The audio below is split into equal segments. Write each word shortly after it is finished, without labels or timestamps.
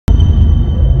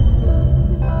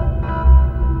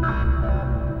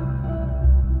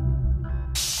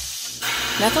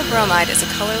Methyl bromide is a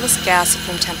colorless gas of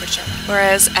room temperature,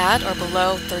 whereas at or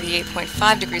below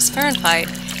 38.5 degrees Fahrenheit,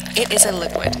 it is a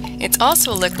liquid. It's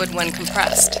also a liquid when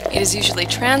compressed. It is usually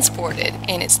transported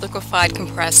in its liquefied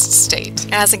compressed state.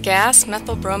 As a gas,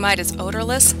 methyl bromide is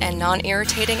odorless and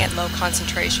non-irritating at low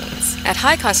concentrations. At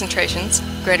high concentrations,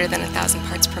 greater than 1,000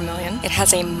 parts per million, it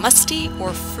has a musty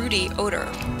or fruity odor.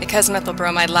 Because methyl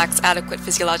bromide lacks adequate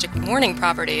physiologic warning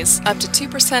properties, up to 2%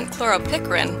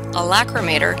 chloropicrin, a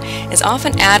lacrimator, is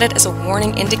often added as a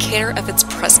warning indicator of its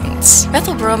presence.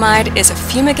 Methyl bromide is a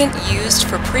fumigant used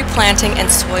for pre-planting and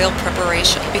soil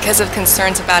preparation. Because of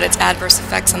concerns about its adverse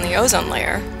effects on the ozone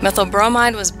layer, methyl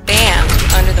bromide was banned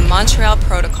under the Montreal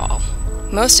Protocol.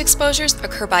 Most exposures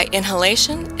occur by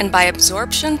inhalation and by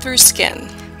absorption through skin.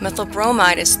 Methyl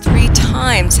bromide is 3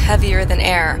 times heavier than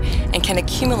air and can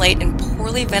accumulate in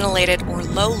poorly ventilated or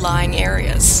low-lying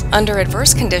areas. Under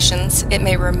adverse conditions, it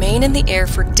may remain in the air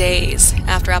for days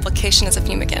after application as a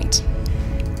fumigant.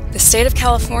 The state of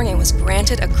California was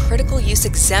granted a critical use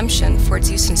exemption for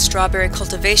its use in strawberry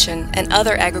cultivation and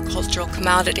other agricultural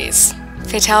commodities.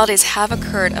 Fatalities have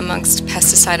occurred amongst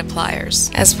pesticide appliers,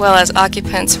 as well as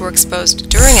occupants who were exposed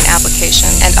during an application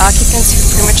and occupants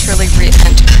who prematurely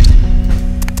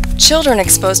re-entered. Children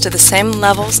exposed to the same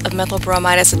levels of methyl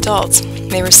bromide as adults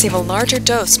may receive a larger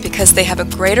dose because they have a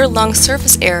greater lung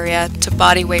surface area to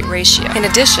body weight ratio. In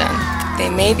addition, they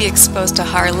may be exposed to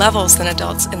higher levels than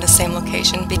adults in the same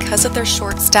location because of their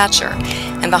short stature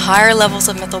and the higher levels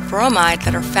of methyl bromide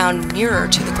that are found nearer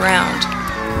to the ground.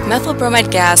 Methyl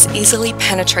bromide gas easily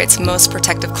penetrates most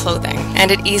protective clothing,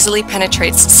 and it easily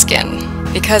penetrates skin.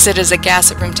 Because it is a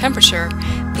gas at room temperature,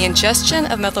 the ingestion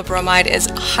of methyl bromide is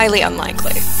highly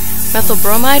unlikely. Methyl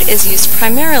bromide is used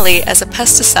primarily as a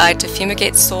pesticide to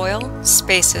fumigate soil,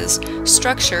 spaces,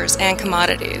 structures, and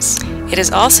commodities. It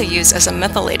is also used as a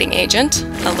methylating agent,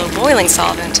 a low-boiling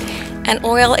solvent, an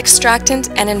oil extractant,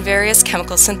 and in various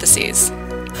chemical syntheses.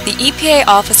 The EPA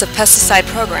Office of Pesticide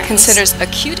Programs considers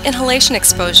acute inhalation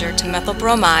exposure to methyl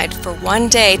bromide for 1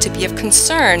 day to be of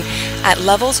concern at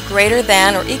levels greater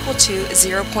than or equal to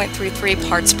 0.33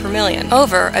 parts per million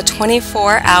over a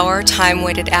 24-hour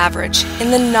time-weighted average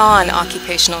in the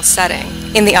non-occupational setting.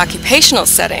 In the occupational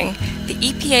setting, the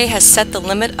EPA has set the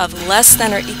limit of less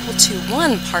than or equal to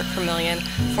 1 part per million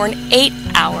for an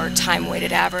 8-hour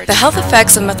time-weighted average. The health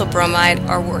effects of methyl bromide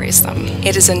are worrisome.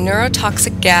 It is a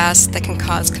neurotoxic gas that can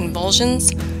cause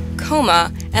convulsions,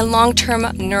 coma, and long-term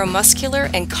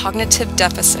neuromuscular and cognitive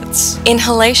deficits.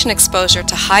 Inhalation exposure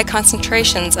to high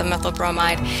concentrations of methyl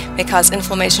bromide may cause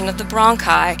inflammation of the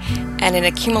bronchi and an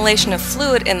accumulation of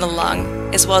fluid in the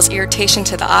lung, as well as irritation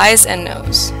to the eyes and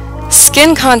nose.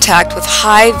 Skin contact with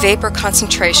high vapor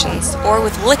concentrations or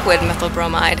with liquid methyl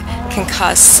bromide can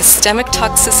cause systemic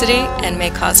toxicity and may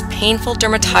cause painful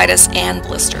dermatitis and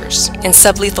blisters. In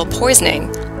sublethal poisoning,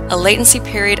 a latency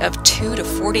period of 2 to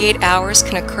 48 hours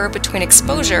can occur between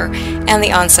exposure and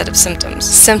the onset of symptoms.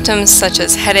 Symptoms such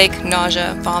as headache,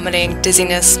 nausea, vomiting,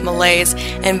 dizziness, malaise,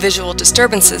 and visual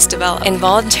disturbances develop.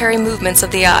 Involuntary movements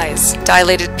of the eyes,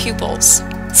 dilated pupils,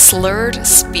 slurred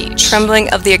speech, trembling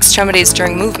of the extremities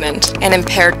during movement, and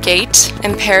impaired gait,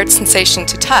 impaired sensation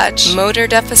to touch, motor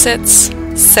deficits,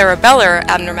 cerebellar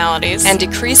abnormalities, and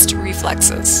decreased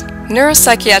reflexes.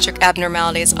 Neuropsychiatric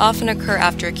abnormalities often occur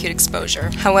after acute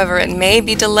exposure. However, it may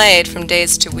be delayed from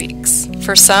days to weeks.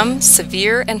 For some,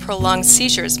 severe and prolonged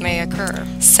seizures may occur.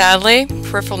 Sadly,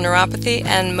 peripheral neuropathy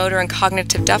and motor and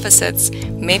cognitive deficits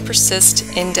may persist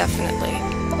indefinitely.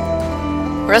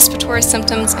 Respiratory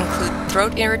symptoms include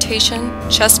throat irritation,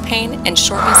 chest pain, and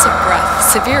shortness of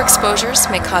breath. Severe exposures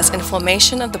may cause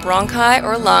inflammation of the bronchi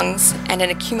or lungs and an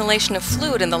accumulation of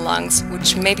fluid in the lungs,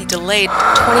 which may be delayed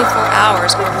 24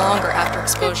 hours or longer after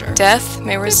exposure. Death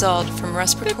may result from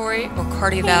respiratory or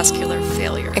cardiovascular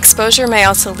failure. Exposure may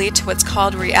also lead to what's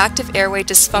called reactive airway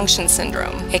dysfunction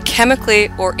syndrome, a chemically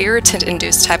or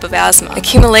irritant-induced type of asthma.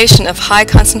 Accumulation of high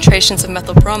concentrations of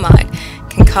methyl bromide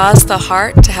can cause the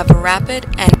heart to have rapid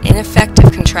and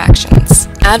ineffective contractions.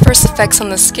 Adverse effects on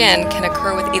the skin can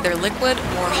occur with either liquid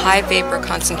or high vapor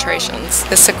concentrations.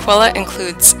 The sequela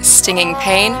includes stinging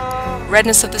pain,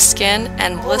 redness of the skin,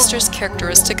 and blisters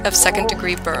characteristic of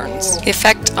second-degree burns. The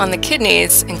effect on the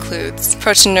kidneys includes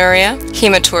proteinuria,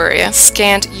 hematuria,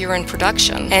 scant urine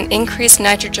production, and increased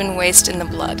nitrogen waste in the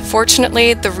blood.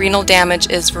 Fortunately, the renal damage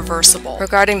is reversible.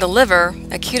 Regarding the liver,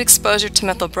 acute exposure to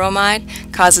methyl bromide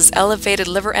causes elevated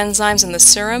liver enzymes in the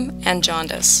serum and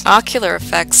jaundice. Ocular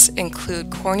effects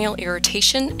include corneal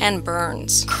irritation and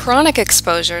burns. Chronic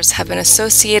exposures have been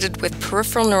associated with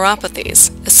peripheral neuropathies,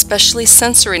 especially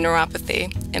sensory neuropathy,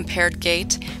 impaired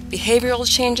gait, behavioral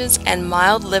changes, and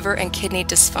mild liver and kidney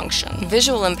dysfunction.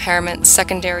 Visual impairment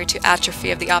secondary to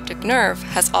atrophy of the optic nerve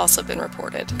has also been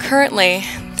reported. Currently,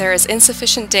 there is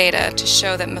insufficient data to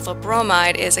show that methyl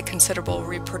bromide is a considerable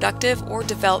reproductive or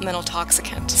developmental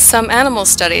toxicant. Some animal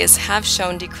studies have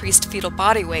shown decreased fetal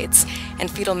body weights and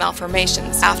fetal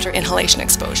malformations after inhalation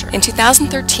exposure. In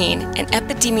 2013, an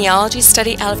epidemiology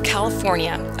study out of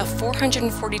California of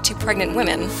 442 pregnant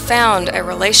women found a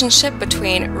relationship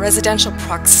between residential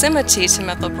proximity to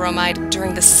methyl bromide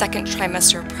during the second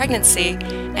trimester of pregnancy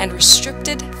and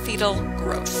restricted fetal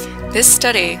growth. This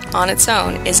study, on its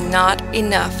own, is not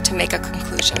enough to make a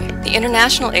conclusion. The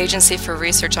International Agency for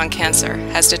Research on Cancer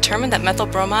has determined that methyl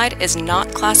bromide is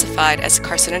not classified as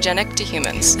carcinogenic to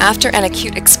humans. After an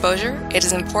acute exposure, it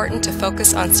is important to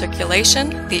focus on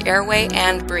circulation, the airway,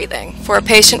 and breathing. For a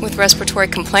patient with respiratory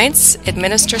complaints,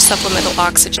 administer supplemental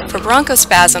oxygen. For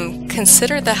bronchospasm,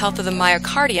 consider the health of the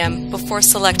myocardium before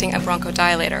selecting a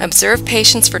bronchodilator. Observe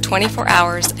patients for 24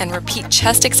 hours and repeat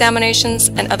chest examinations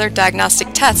and other diagnostic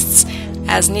tests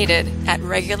as needed at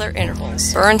regular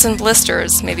intervals. Burns and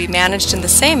blisters may be managed in the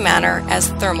same manner as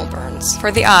thermal burns.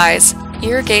 For the eyes,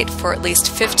 irrigate for at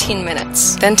least 15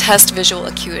 minutes, then test visual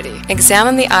acuity.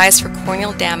 Examine the eyes for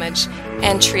corneal damage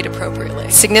and treat appropriately.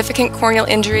 Significant corneal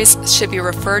injuries should be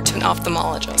referred to an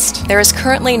ophthalmologist. There is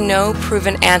currently no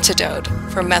proven antidote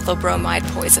for methyl bromide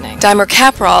poisoning.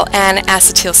 Dimercaprol and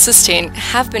acetylcysteine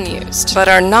have been used, but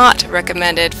are not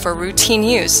recommended for routine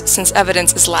use since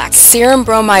evidence is lacking. Serum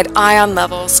bromide ion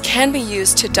levels can be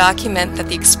used to document that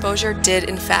the exposure did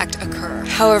in fact occur.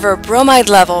 However, bromide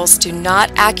levels do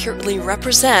not accurately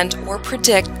represent or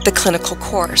predict the clinical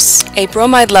course. A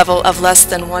bromide level of less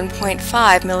than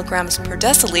 1.5 milligrams per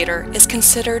deciliter is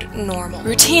considered normal.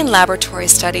 Routine laboratory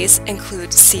studies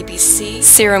include CBC,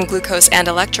 serum glucose and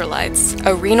electrolytes,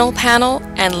 a renal panel,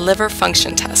 and liver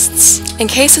function tests. In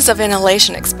cases of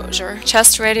inhalation exposure,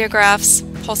 chest radiographs,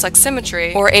 pulse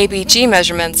oximetry, or ABG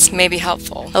measurements may be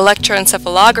helpful.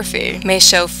 Electroencephalography may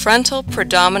show frontal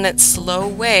predominant slow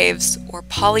waves or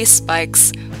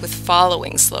polyspikes with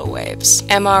following slow waves.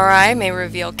 MRI may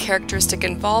reveal characteristic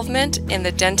involvement in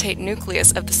the dentate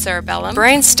nucleus of the cerebellum,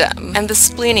 brainstem, and the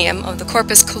splenium of the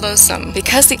corpus callosum.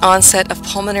 Because the onset of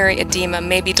pulmonary edema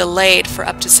may be delayed for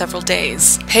up to several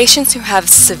days, patients who have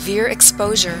severe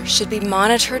exposure should be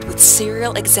monitored with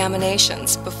serial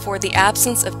examinations before the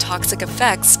absence of toxic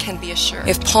effects can be assured.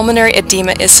 If pulmonary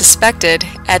edema is suspected,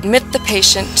 admit the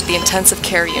patient to the intensive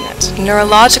care unit.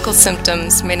 Neurological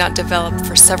symptoms may not develop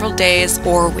for several days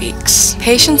or weeks.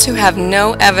 Patients who have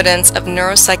no evidence of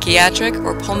neuropsychiatric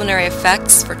or pulmonary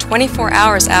effects for 24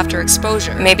 hours after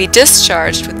exposure may be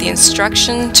discharged with the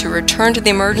instruction to return to the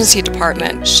emergency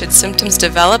department should symptoms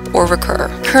develop or recur.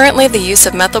 Currently, the use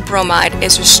of methyl bromide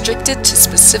is restricted to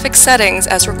specific settings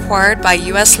as required by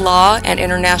U.S. law and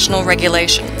international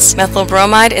regulations. Methyl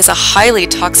bromide is a highly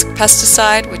toxic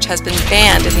pesticide which has been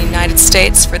banned in the United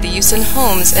States for the use in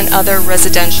homes and other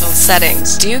residential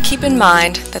settings. Do keep in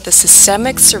mind that the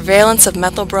systemic surveillance of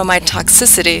methyl bromide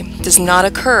toxicity does not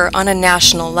occur on a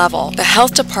national level. The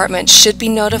health department should be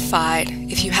notified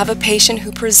if you have a patient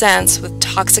who presents with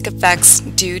toxic effects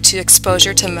due to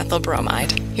exposure to methyl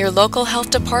bromide. Your local health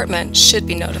department should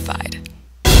be notified.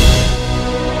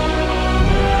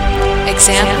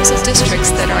 Examples of districts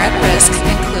that are at risk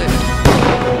include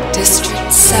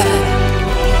District 7,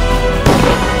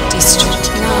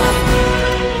 District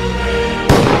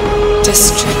 9,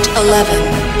 District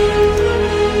 11.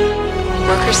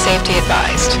 Worker safety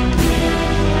advised.